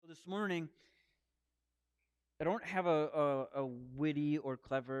this morning, I don't have a witty or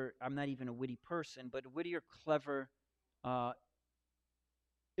clever, I'm not even a witty person, but a witty or clever uh,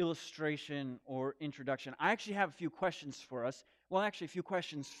 illustration or introduction. I actually have a few questions for us. Well, actually, a few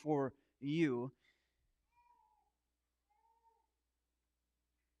questions for you.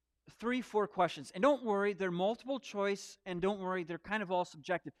 3, 4 questions. And don't worry, they're multiple choice, and don't worry, they're kind of all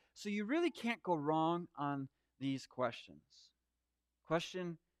subjective. So you really can't go wrong on these questions.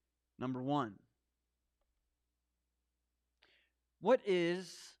 Question number 1. What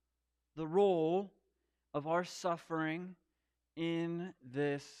is the role of our suffering in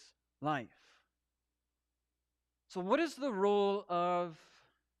this life? So, what is the role of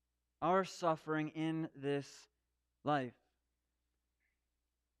our suffering in this life?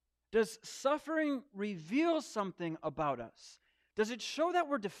 Does suffering reveal something about us? Does it show that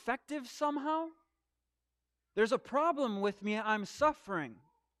we're defective somehow? There's a problem with me, I'm suffering.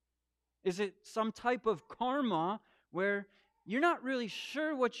 Is it some type of karma where you're not really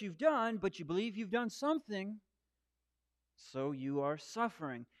sure what you've done, but you believe you've done something, so you are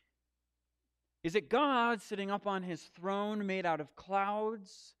suffering? Is it God sitting up on his throne made out of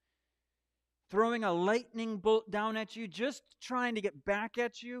clouds, throwing a lightning bolt down at you, just trying to get back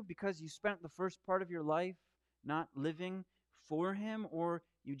at you because you spent the first part of your life not living for him, or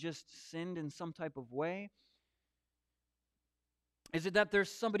you just sinned in some type of way? Is it that there's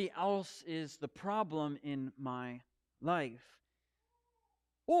somebody else is the problem in my life?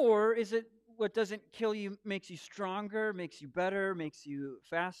 Or is it what doesn't kill you makes you stronger, makes you better, makes you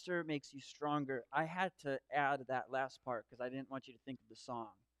faster, makes you stronger? I had to add that last part because I didn't want you to think of the song.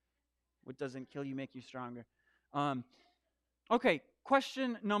 What doesn't kill you make you stronger? Okay,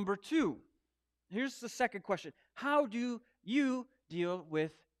 question number 2. Here's the second question. How do you deal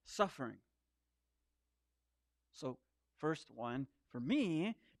with suffering? So, first one, for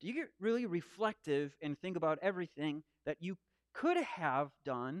me, do you get really reflective and think about everything that you could have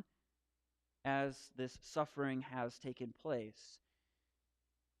done as this suffering has taken place?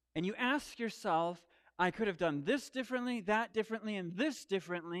 And you ask yourself, I could have done this differently, that differently, and this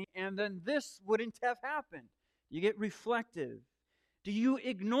differently, and then this wouldn't have happened. You get reflective. Do you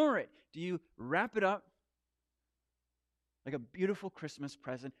ignore it? Do you wrap it up like a beautiful Christmas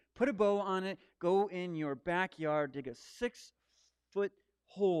present, put a bow on it, go in your backyard, dig a 6-foot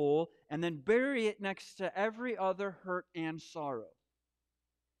hole, and then bury it next to every other hurt and sorrow?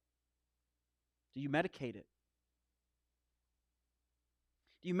 Do you medicate it?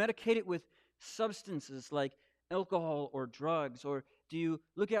 Do you medicate it with substances like alcohol or drugs? Or do you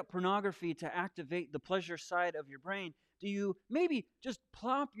look at pornography to activate the pleasure side of your brain? Do you maybe just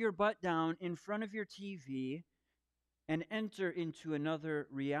plop your butt down in front of your TV and enter into another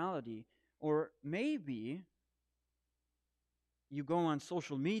reality? Or maybe you go on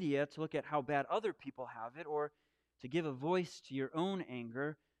social media to look at how bad other people have it, or to give a voice to your own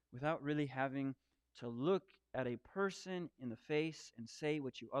anger without really having to look at a person in the face and say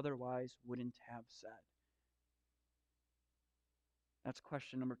what you otherwise wouldn't have said. That's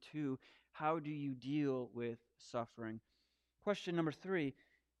question number 2. How do you deal with suffering? Question number 3,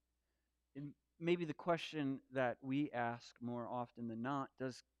 and maybe the question that we ask more often than not,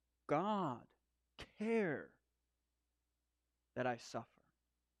 does God care that I suffer?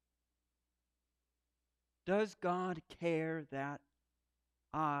 Does God care that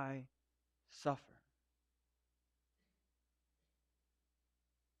I suffer?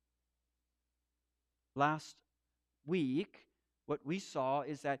 Last week, what we saw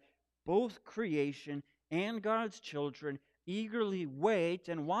is that both creation and God's children eagerly wait,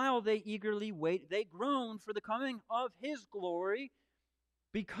 and while they eagerly wait, they groan for the coming of His glory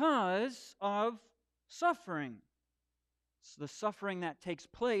because of suffering. It's the suffering that takes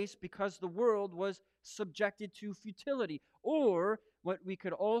place because the world was subjected to futility. Or what we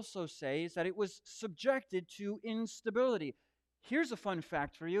could also say is that it was subjected to instability. Here's a fun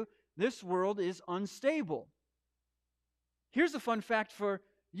fact for you. This world is unstable. Here's a fun fact for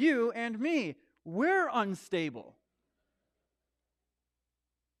you and me. We're unstable.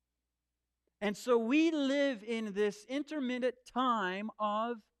 And so we live in this intermittent time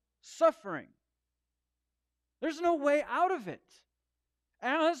of suffering. There's no way out of it.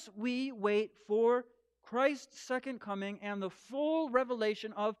 As we wait for Christ's second coming and the full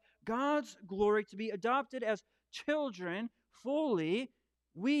revelation of God's glory to be adopted as children fully,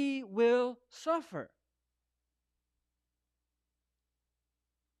 we will suffer.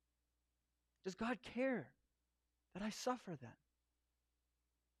 Does God care that I suffer then?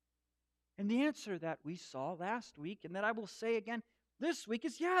 And the answer that we saw last week, and that I will say again this week,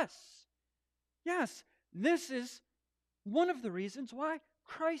 is yes. Yes, this is one of the reasons why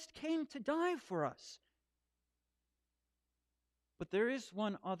Christ came to die for us. But there is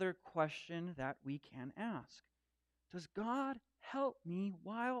one other question that we can ask. Does God help me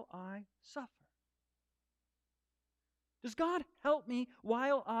while I suffer? Does God help me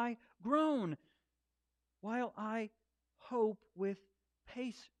while I groan, while I hope with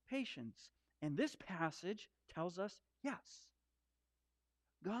patience? And this passage tells us yes.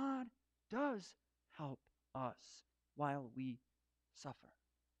 God does help us while we suffer.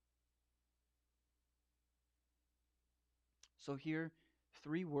 So here,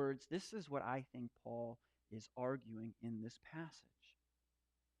 3 words. This is what I think Paul is arguing in this passage.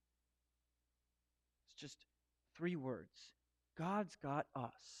 It's just 3 words. God's got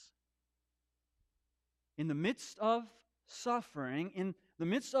us. In the midst of suffering, in the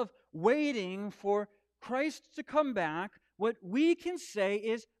midst of waiting for Christ to come back, what we can say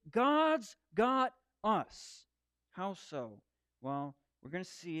is God's got us. How so? Well, we're going to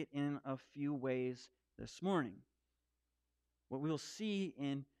see it in a few ways this morning. What we'll see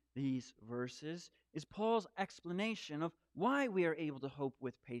in these verses is Paul's explanation of why we are able to hope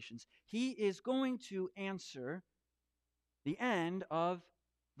with patience. He is going to answer the end of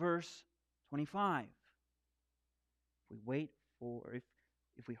verse 25.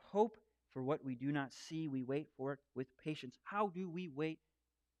 If we hope for what we do not see, we wait for it with patience. How do we wait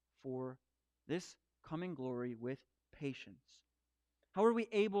for this coming glory with patience? How are we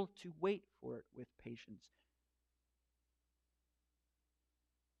able to wait for it with patience?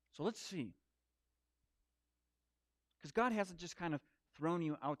 So let's see. Because God hasn't just kind of thrown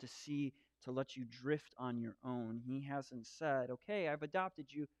you out to sea to let you drift on your own. He hasn't said, okay, I've adopted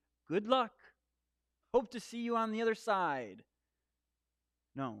you. Good luck. Hope to see you on the other side.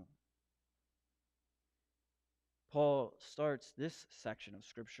 No. Paul starts this section of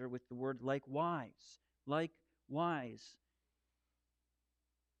Scripture with the word likewise. Likewise.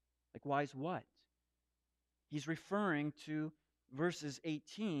 Likewise what? He's referring to verses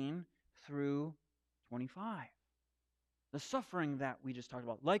 18 through 25. The suffering that we just talked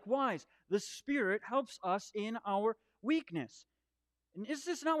about. Likewise, the Spirit helps us in our weakness. And is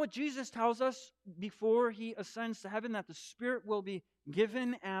this not what Jesus tells us before he ascends to heaven, that the Spirit will be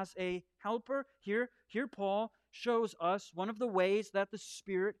given as a helper? Here Paul shows us one of the ways that the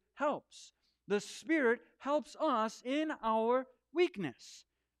Spirit helps. The Spirit helps us in our weakness.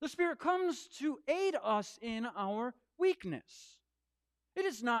 The Spirit comes to aid us in our weakness. It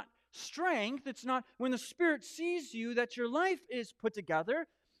is not strength. It's not when the Spirit sees you that your life is put together.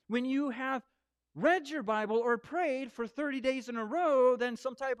 When you have read your Bible or prayed for 30 days in a row, then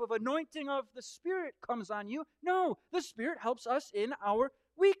some type of anointing of the Spirit comes on you. No, the Spirit helps us in our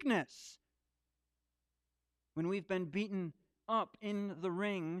weakness. When we've been beaten up in the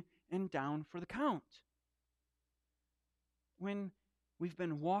ring and down for the count. When we've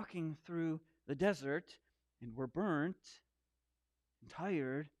been walking through the desert and we're burnt and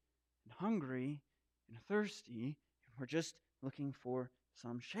tired and hungry and thirsty, and we're just looking for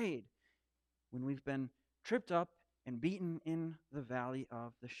some shade. When we've been tripped up and beaten in the valley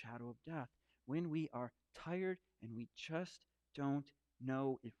of the shadow of death. When we are tired and we just don't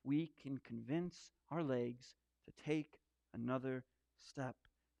know if we can convince our legs to take another step.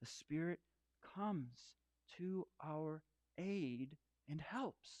 The Spirit comes to our aid and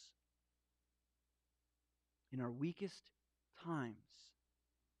helps. In our weakest times,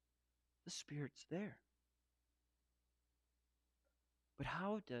 the Spirit's there. But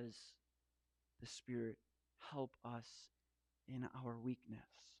how does the Spirit help us in our weakness?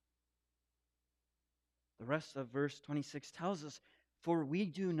 The rest of verse 26 tells us, for we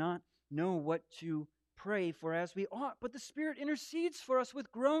do not know what to pray for as we ought, but the Spirit intercedes for us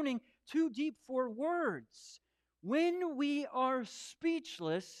with groaning too deep for words. When we are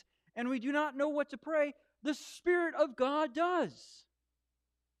speechless and we do not know what to pray, the Spirit of God does.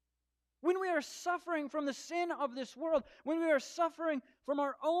 When we are suffering from the sin of this world, when we are suffering from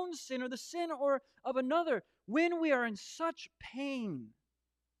our own sin or the sin or of another, when we are in such pain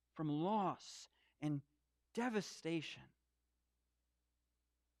from loss and devastation,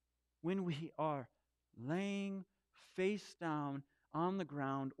 when we are laying face down on the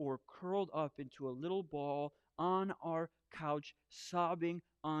ground or curled up into a little ball on our couch, sobbing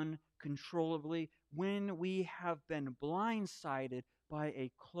uncontrollably, when we have been blindsided by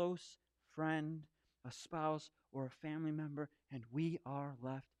a close friend, a spouse, or a family member, and we are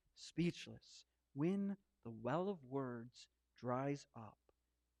left speechless, when the well of words dries up,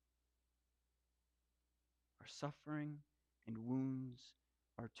 our suffering and wounds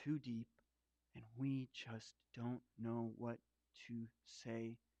are too deep, and we just don't know what to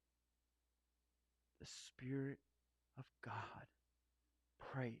say, the Spirit of God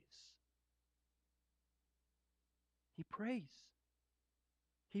prays. He prays.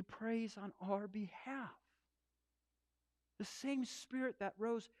 He prays on our behalf. The same Spirit that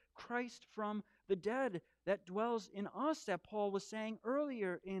rose Christ from the dead that dwells in us, that Paul was saying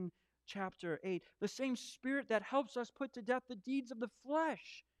earlier in chapter 8. The same Spirit that helps us put to death the deeds of the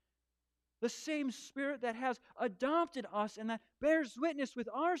flesh. The same Spirit that has adopted us and that bears witness with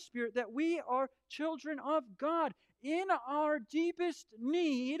our spirit that we are children of God. In our deepest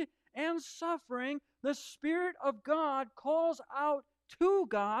need and suffering, the Spirit of God calls out to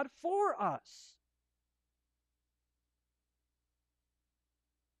God for us.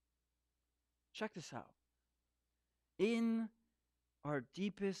 Check this out. In our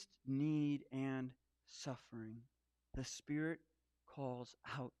deepest need and suffering, the Spirit calls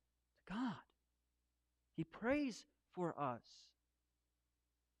out to God. He prays for us.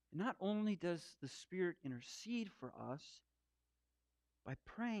 Not only does the Spirit intercede for us by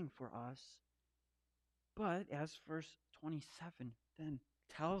praying for us, but as verse 27 then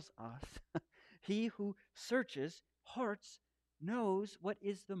tells us, he who searches hearts knows what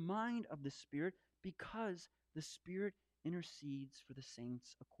is the mind of the Spirit, because the Spirit intercedes for the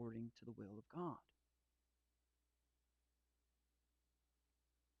saints according to the will of God.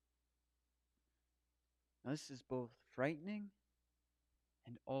 Now, this is both frightening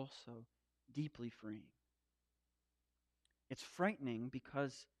and also deeply freeing. It's frightening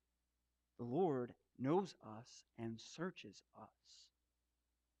because the Lord knows us and searches us.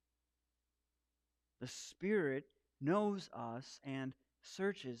 The Spirit knows us and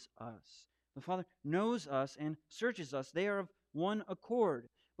searches us. The Father knows us and searches us. They are of one accord.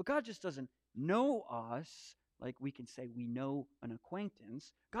 But God just doesn't know us like we can say we know an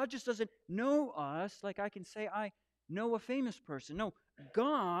acquaintance. God just doesn't know us like I can say I know a famous person. No,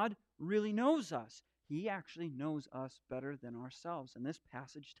 God really knows us. He actually knows us better than ourselves. And this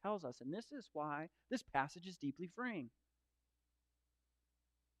passage tells us. And this is why this passage is deeply freeing.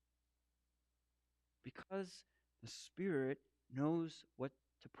 Because the Spirit knows what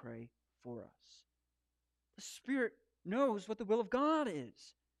to pray for us. The Spirit knows what the will of God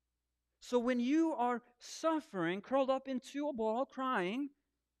is. So when you are suffering, curled up into a ball, crying,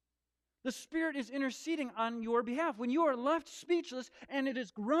 the Spirit is interceding on your behalf. When you are left speechless and it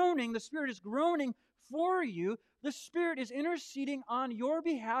is groaning, the Spirit is groaning for you, the Spirit is interceding on your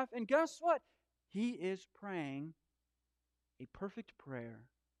behalf. And guess what? He is praying a perfect prayer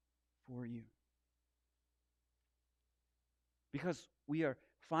for you. Because we are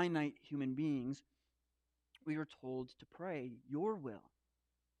finite human beings, we are told to pray your will.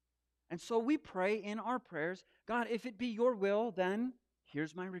 And so we pray in our prayers, God, if it be your will, then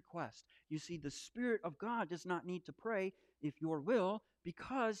here's my request. You see, the Spirit of God does not need to pray if your will,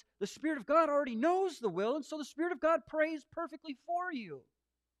 because the Spirit of God already knows the will, and so the Spirit of God prays perfectly for you.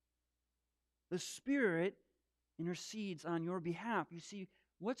 The Spirit intercedes on your behalf. You see,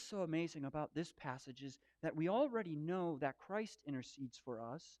 what's so amazing about this passage is that we already know that Christ intercedes for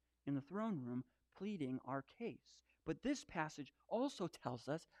us in the throne room, pleading our case. But this passage also tells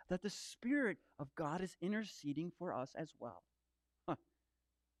us that the Spirit of God is interceding for us as well.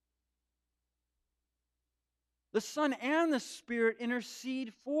 The Son and the Spirit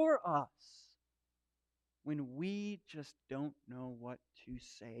intercede for us when we just don't know what to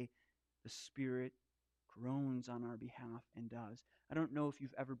say. The Spirit groans on our behalf and does. I don't know if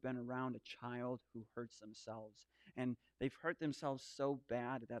you've ever been around a child who hurts themselves, and they've hurt themselves so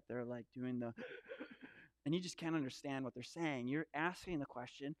bad that they're like doing the and you just can't understand what they're saying. You're asking the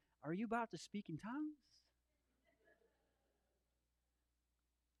question, are you about to speak in tongues?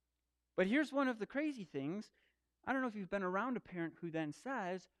 But here's one of the crazy things. I don't know if you've been around a parent who then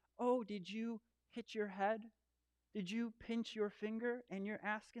says, oh, did you hit your head? Did you pinch your finger? And you're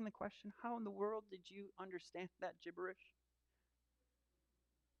asking the question, how in the world did you understand that gibberish?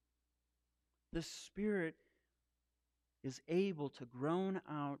 The Spirit is able to groan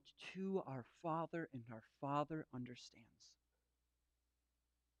out to our Father, and our Father understands.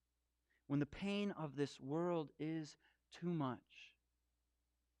 When the pain of this world is too much,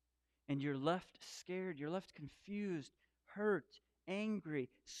 and you're left scared, you're left confused, hurt, angry,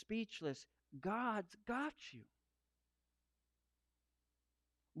 speechless, God's got you.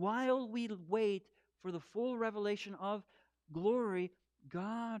 While we wait for the full revelation of glory,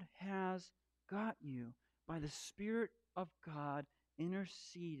 God has got you by the Spirit of God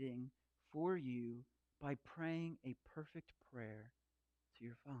interceding for you by praying a perfect prayer to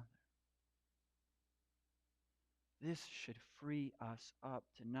your Father. This should free us up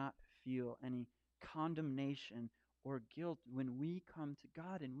to not feel any condemnation or guilt when we come to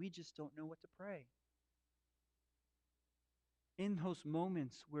God and we just don't know what to pray. in those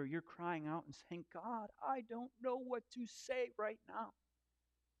moments where you're crying out and saying, God, I don't know what to say right now,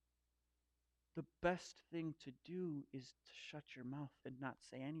 the best thing to do is to shut your mouth and not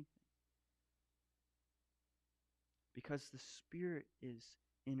say anything. Because the Spirit is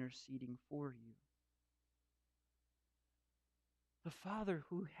interceding for you. The Father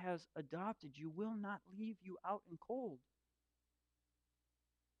who has adopted you will not leave you out in cold.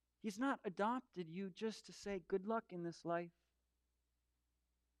 He's not adopted you just to say good luck in this life.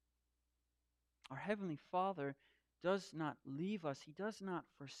 Our Heavenly Father does not leave us. He does not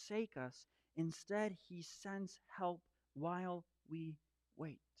forsake us. Instead, He sends help while we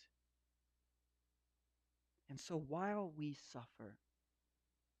wait. And so while we suffer,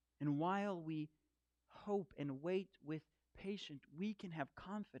 and while we hope and wait with patience, we can have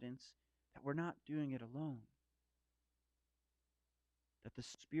confidence that we're not doing it alone. That the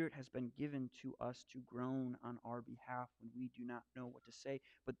Spirit has been given to us to groan on our behalf when we do not know what to say.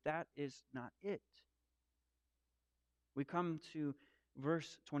 But that is not it. We come to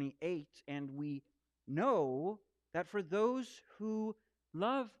verse 28, and we know that for those who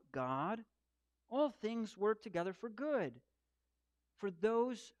love God, all things work together for good, for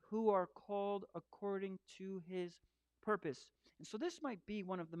those who are called according to His purpose. And so this might be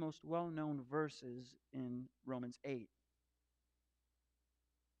one of the most well-known verses in Romans 8.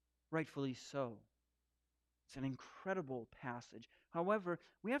 Rightfully so. It's an incredible passage. However,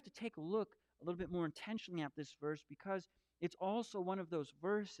 we have to take a look a little bit more intentionally at this verse because it's also one of those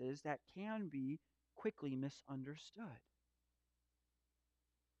verses that can be quickly misunderstood.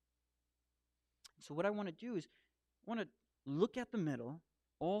 So what I want to do is I want to look at the middle,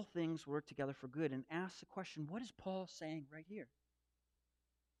 all things work together for good, and ask the question, what is Paul saying right here?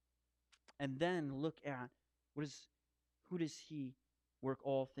 And then look at who does he work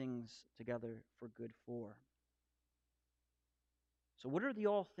all things together for good for? So what are the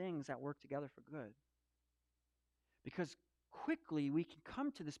all things that work together for good? Because quickly we can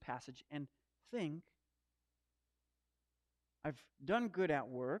come to this passage and think, I've done good at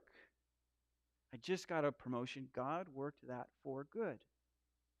work. I just got a promotion. God worked that for good.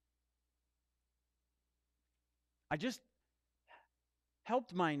 I just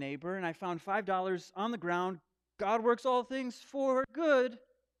helped my neighbor and I found $5 on the ground. God works all things for good.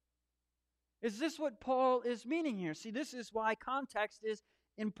 Is this what Paul is meaning here? See, this is why context is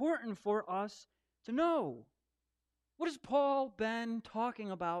important for us to know. What has Paul been talking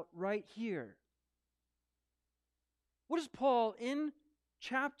about right here? What is Paul in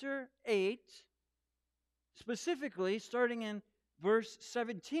chapter 8, specifically starting in verse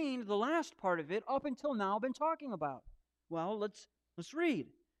 17, the last part of it, up until now, been talking about? Well, let's read.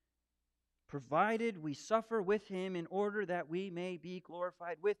 Provided we suffer with him in order that we may be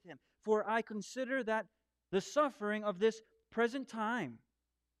glorified with him. For I consider that the suffering of this present time.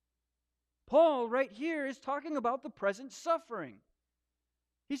 Paul right here is talking about the present suffering.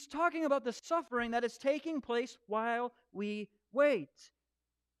 He's talking about the suffering that is taking place while we wait.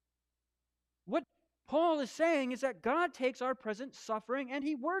 What Paul is saying is that God takes our present suffering and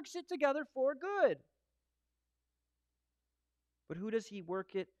He works it together for good. But who does He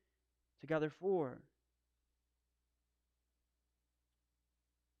work it together for?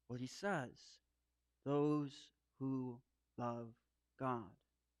 Well, He says, those who love God,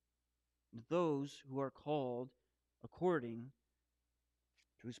 and those who are called according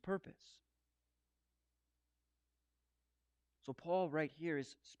to His purpose. So Paul right here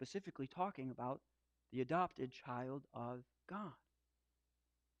is specifically talking about the adopted child of God.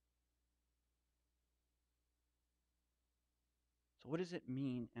 So what does it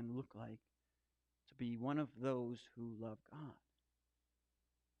mean and look like to be one of those who love God?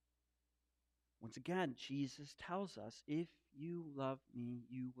 Once again, Jesus tells us, if you love me,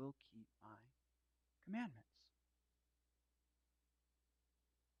 you will keep my commandments.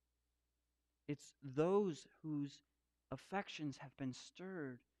 It's those whose affections have been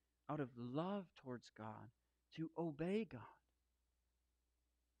stirred out of love towards God to obey God.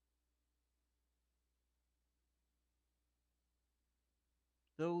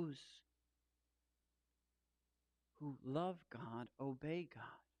 Those who love God obey God.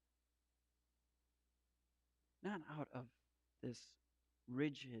 Not out of this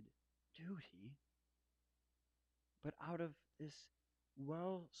rigid duty, but out of this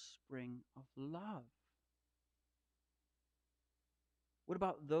wellspring of love. What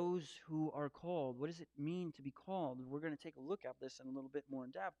about those who are called? What does it mean to be called? We're going to take a look at this in a little bit more in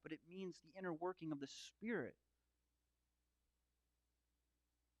depth, but it means the inner working of the Spirit.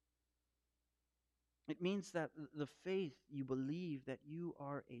 It means that the faith you believe that you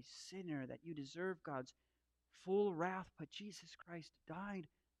are a sinner, that you deserve God's full wrath, but Jesus Christ died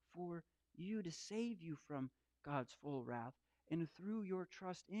for you to save you from God's full wrath. And through your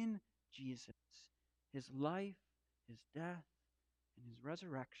trust in Jesus, his life, his death, and his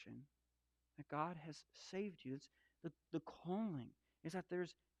resurrection, that God has saved you. It's the calling is that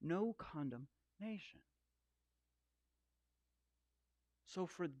there's no condemnation. So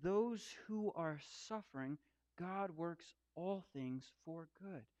for those who are suffering, God works all things for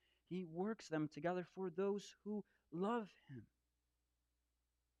good. He works them together for those who love him.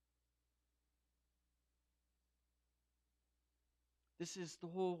 This is the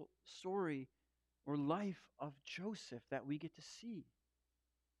whole story or life of Joseph that we get to see.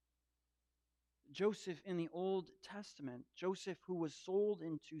 Joseph in the Old Testament, Joseph who was sold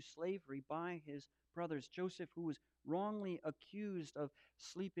into slavery by his brothers, Joseph who was wrongly accused of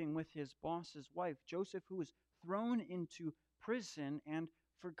sleeping with his boss's wife, Joseph who was thrown into prison and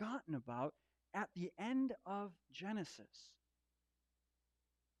forgotten about at the end of Genesis.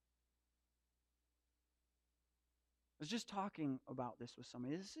 I was just talking about this with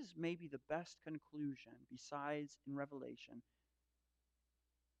somebody. This is maybe the best conclusion besides in Revelation.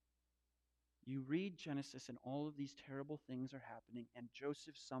 You read Genesis and all of these terrible things are happening, and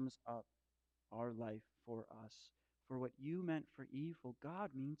Joseph sums up our life for us. For what you meant for evil,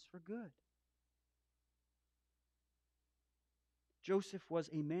 God means for good. Joseph was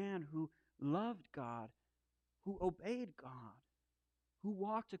a man who loved God, who obeyed God, who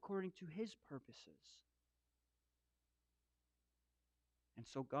walked according to his purposes. And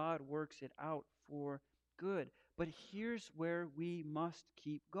so God works it out for good. But here's where we must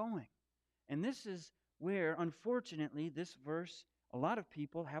keep going. And this is where, unfortunately, this verse, a lot of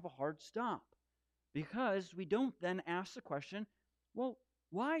people have a hard stop. Because we don't then ask the question, well,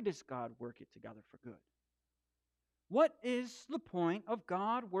 why does God work it together for good? What is the point of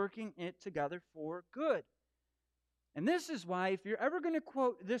God working it together for good? And this is why, if you're ever going to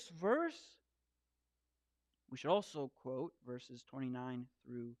quote this verse, we should also quote verses 29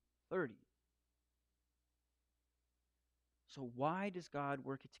 through 30. So why does God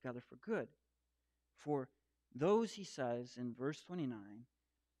work it together for good? For those, he says in verse 29,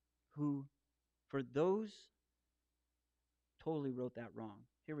 who, for those, totally wrote that wrong.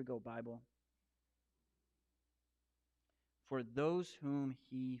 Here we go, Bible. For those whom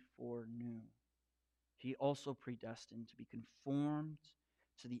he foreknew, he also predestined to be conformed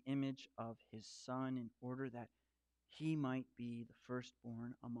to the image of his Son, in order that he might be the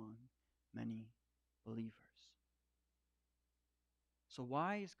firstborn among many believers. So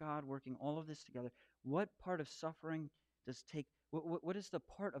why is God working all of this together? What part of suffering does take, what is the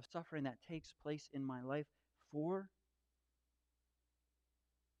part of suffering that takes place in my life for?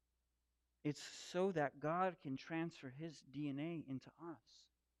 It's so that God can transfer his DNA into us,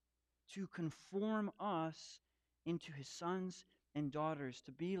 to conform us into his sons and daughters,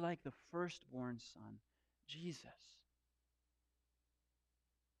 to be like the firstborn son, Jesus.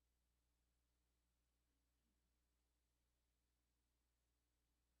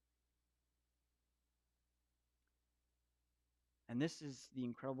 And this is the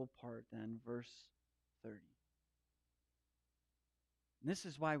incredible part then, verse 30. And this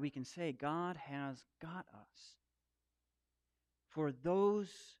is why we can say God has got us. For those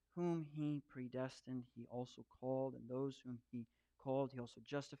whom he predestined, he also called, and those whom he called, he also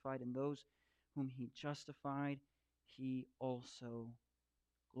justified, and those whom he justified, he also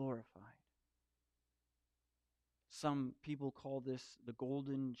glorified. Some people call this the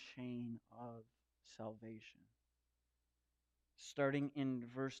golden chain of salvation. Starting in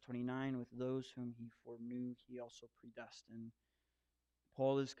verse 29, with those whom he foreknew, he also predestined.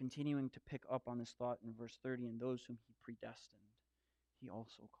 Paul is continuing to pick up on this thought in verse 30, and those whom he predestined, he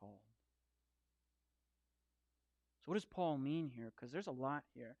also called. So what does Paul mean here? Because there's a lot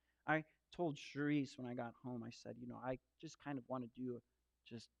here. I told Cherise when I got home, I said, I just kind of want to do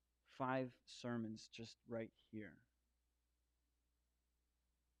just 5 sermons just right here.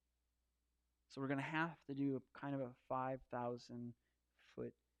 So we're going to have to do a kind of a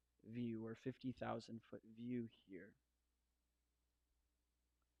 5,000-foot view or 50,000-foot view here.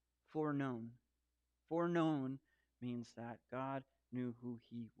 Foreknown. Foreknown means that God knew who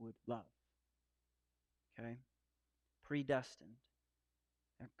he would love. Okay? Predestined.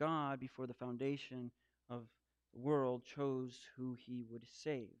 That God, before the foundation of the world, chose who he would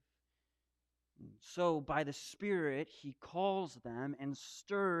save. So by the Spirit, he calls them and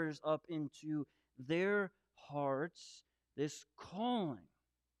stirs up into their hearts this calling.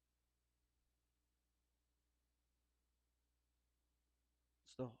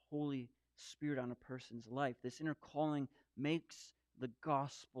 It's the Holy Spirit on a person's life. This inner calling makes the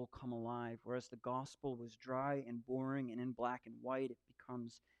gospel come alive. Whereas the gospel was dry and boring and in black and white, it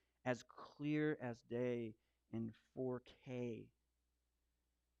becomes as clear as day in 4K.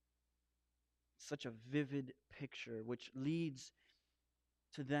 Such a vivid picture, which leads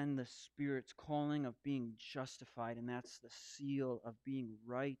to then the Spirit's calling of being justified, and that's the seal of being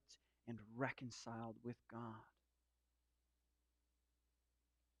right and reconciled with God.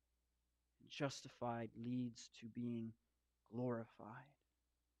 Justified leads to being glorified.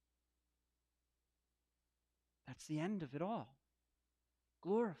 That's the end of it all.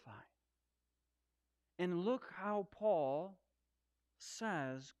 Glorified. And look how Paul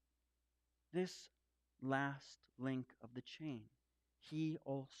says this last link of the chain. He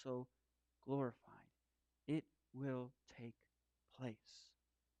also glorified. It will take place.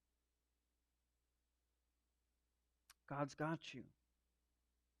 God's got you.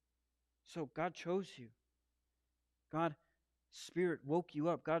 So God chose you. God's Spirit woke you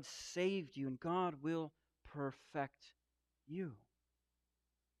up. God saved you, and God will perfect you.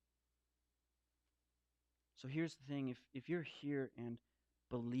 So here's the thing. If you're here and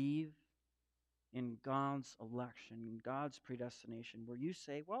believe in God's election, in God's predestination, where you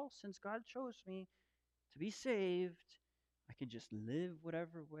say, well, since God chose me to be saved, I can just live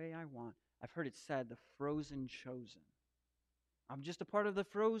whatever way I want. I've heard it said, the frozen chosen. I'm just a part of the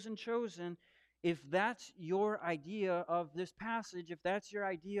frozen chosen. If that's your idea of this passage, if that's your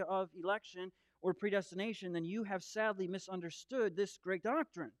idea of election or predestination, then you have sadly misunderstood this great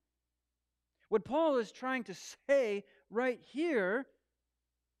doctrine. What Paul is trying to say right here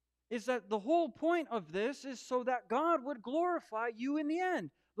is that the whole point of this is so that God would glorify you in the end.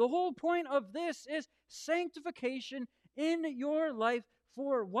 The whole point of this is sanctification in your life.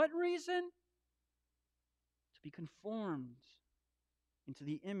 For what reason? To be conformed into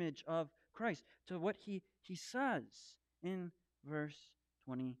the image of Christ, to what he says in verse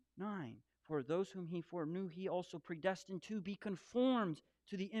 29. For those whom he foreknew, he also predestined to be conformed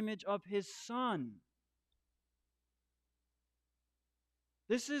to the image of his Son.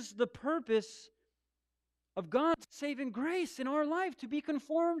 This is the purpose of God's saving grace in our life, to be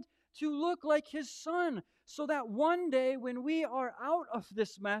conformed to look like his Son, so that one day when we are out of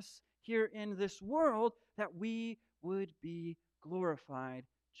this mess here in this world, that we would be glorified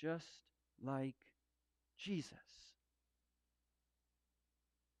just like Jesus.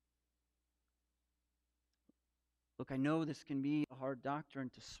 Look, I know this can be a hard doctrine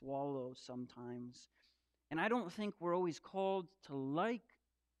to swallow sometimes, and I don't think we're always called to like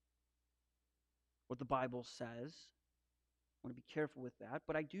what the Bible says. I want to be careful with that,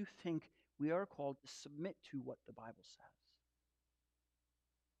 but I do think we are called to submit to what the Bible says.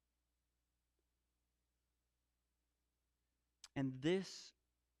 And this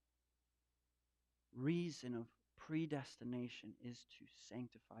reason of predestination is to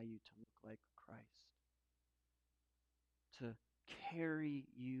sanctify you to look like Christ, to carry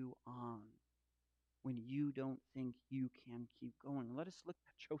you on when you don't think you can keep going. Let us look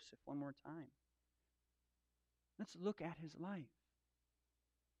at Joseph one more time. Let's look at his life.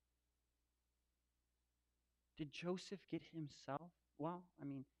 Did Joseph get himself? Well,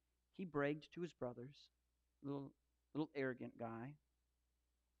 he bragged to his brothers, little arrogant guy.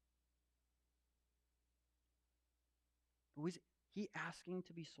 But was he asking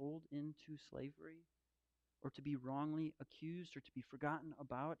to be sold into slavery, or to be wrongly accused, or to be forgotten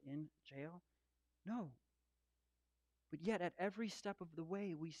about in jail? No. But yet at every step of the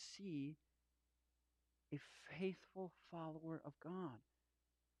way we see a faithful follower of God.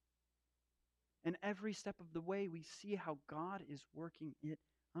 And every step of the way we see how God is working it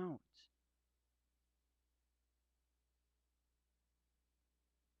out.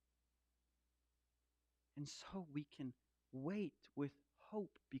 And so we can wait with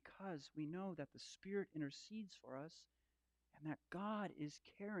hope because we know that the Spirit intercedes for us and that God is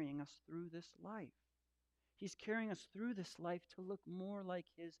carrying us through this life. He's carrying us through this life to look more like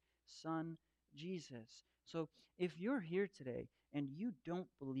his Son, Jesus. So if you're here today and you don't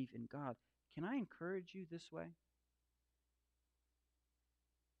believe in God, can I encourage you this way?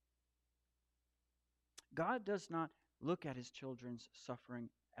 God does not look at his children's suffering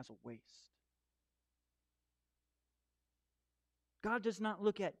as a waste. God does not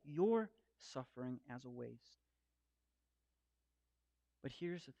look at your suffering as a waste. But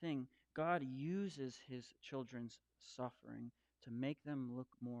here's the thing. God uses his children's suffering to make them look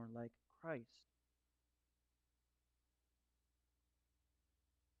more like Christ.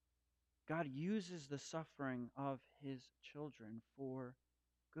 God uses the suffering of his children for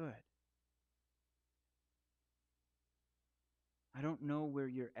good. I don't know where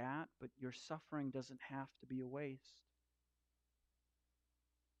you're at, but your suffering doesn't have to be a waste.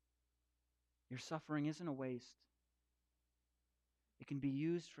 Your suffering isn't a waste. It can be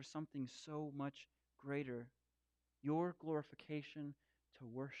used for something so much greater, your glorification to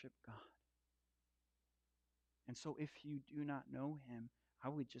worship God. And so if you do not know Him, I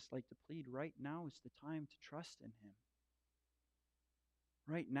would just like to plead, right now is the time to trust in Him.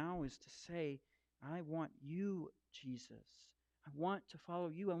 Right now is to say, I want you, Jesus. I want to follow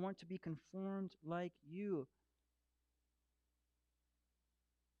you. I want to be conformed like you.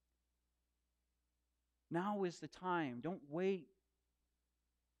 Now is the time. Don't wait.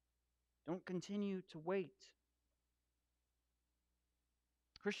 Don't continue to wait.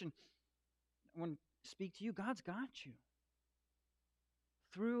 Christian, I want to speak to you. God's got you.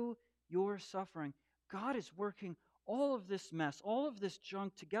 Through your suffering, God is working all of this mess, all of this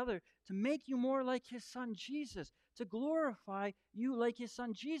junk together to make you more like His Son Jesus, to glorify you like His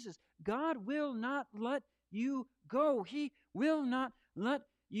Son Jesus. God will not let you go. He will not let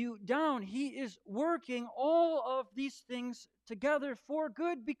you down. He is working all of these things together for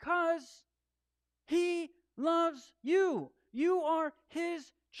good because He loves you. You are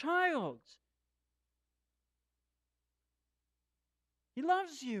His child. He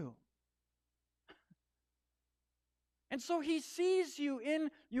loves you. And so He sees you in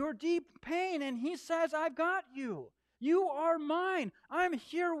your deep pain and He says, I've got you. You are mine. I'm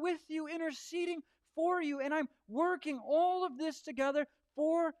here with you, interceding for you, and I'm working all of this together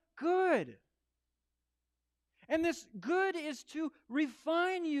for good. And this good is to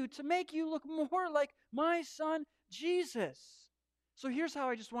refine you, to make you look more like my Son, Jesus. So here's how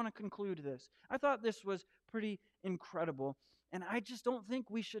I just want to conclude this. I thought this was pretty incredible, and I just don't think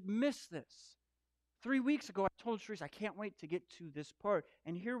we should miss this. 3 weeks ago, I told Sharice, I can't wait to get to this part.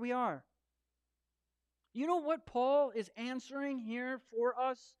 And here we are. You know what Paul is answering here for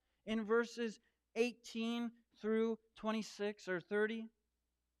us in verses 18 through 26 or 30?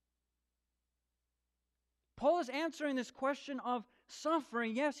 Paul is answering this question of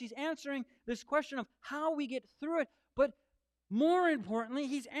suffering. Yes, he's answering this question of how we get through it. But more importantly,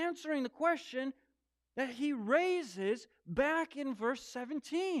 he's answering the question that he raises back in verse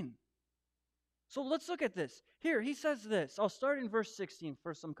 17. So let's look at this. Here, he says this. I'll start in verse 16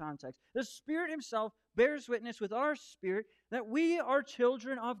 for some context. The Spirit Himself bears witness with our spirit that we are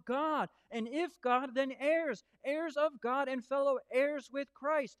children of God. And if God, then heirs, heirs of God and fellow heirs with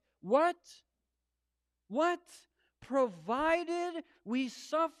Christ. What? Provided we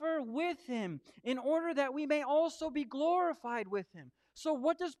suffer with Him, in order that we may also be glorified with Him. So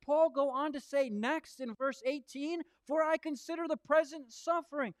what does Paul go on to say next in verse 18? For I consider the present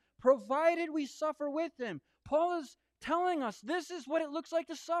suffering, provided we suffer with Him. Paul is telling us this is what it looks like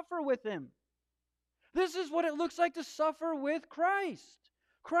to suffer with Him. This is what it looks like to suffer with Christ.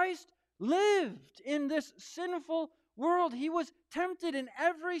 Christ lived in this sinful world. He was tempted in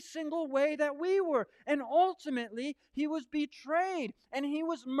every single way that we were. And ultimately, He was betrayed and He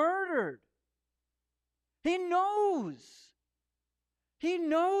was murdered. He knows. He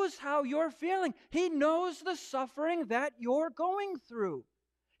knows how you're feeling. He knows the suffering that you're going through.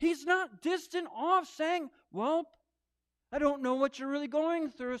 He's not distant off saying, well, I don't know what you're really going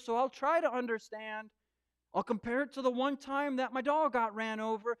through, so I'll try to understand. I'll compare it to the one time that my dog got ran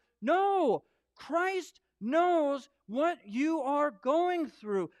over. No, Christ knows what you are going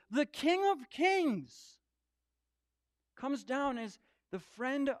through. The King of Kings comes down as the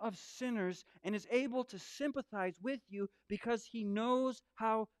friend of sinners and is able to sympathize with you because He knows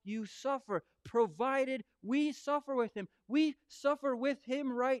how you suffer, provided we suffer with Him. We suffer with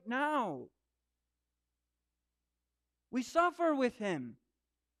Him right now. We suffer with Him.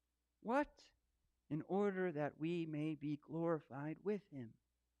 What? In order that we may be glorified with Him.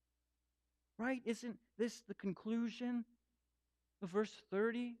 Right? Isn't this the conclusion of verse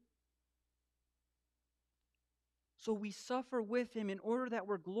 30? So we suffer with Him in order that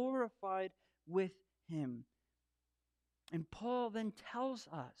we're glorified with Him. And Paul then tells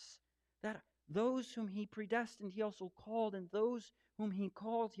us that those whom He predestined, He also called, and those whom He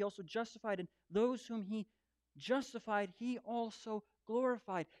called, He also justified, and those whom He justified, He also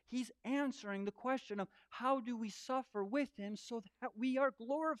glorified. He's answering the question of how do we suffer with Him so that we are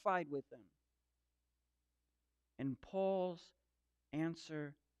glorified with Him. And Paul's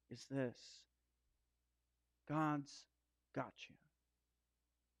answer is this: God's got you.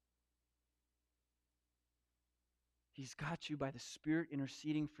 He's got you by the Spirit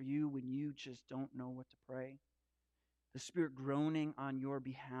interceding for you when you just don't know what to pray. The Spirit groaning on your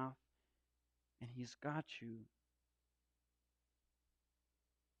behalf, and He's got you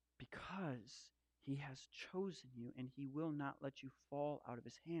because He has chosen you, and He will not let you fall out of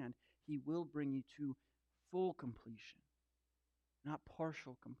His hand. He will bring you to full completion, not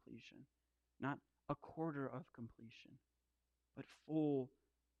partial completion. not a quarter of completion, but full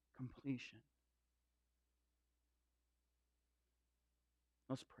completion.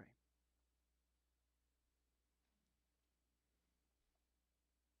 Let's pray.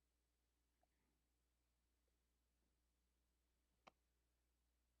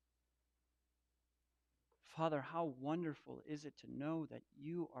 Father, how wonderful is it to know that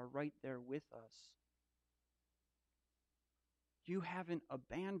you are right there with us. You haven't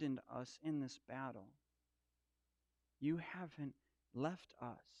abandoned us in this battle. You haven't left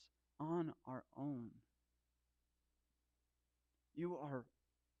us on our own. You are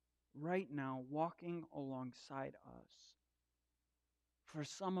right now walking alongside us. For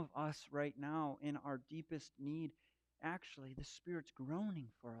some of us right now, in our deepest need, actually, the Spirit's groaning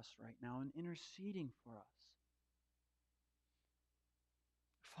for us right now and interceding for us.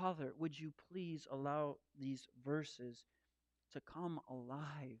 Father, would you please allow these verses to come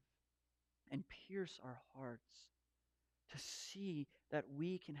alive and pierce our hearts, to see that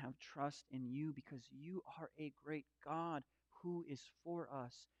we can have trust in you because you are a great God who is for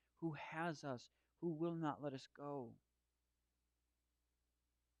us, who has us, who will not let us go.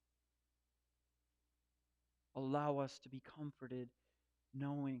 Allow us to be comforted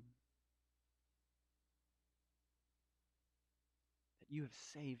knowing that you have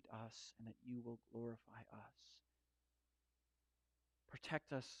saved us and that you will glorify us.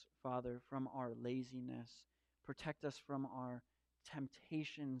 Protect us, Father, from our laziness. Protect us from our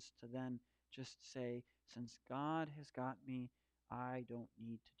temptations to then just say, since God has got me, I don't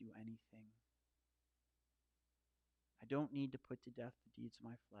need to do anything. I don't need to put to death the deeds of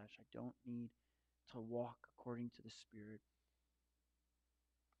my flesh. I don't need to walk according to the Spirit.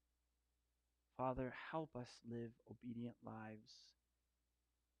 Father, help us live obedient lives.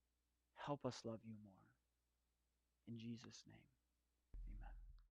 Help us love you more. In Jesus' name.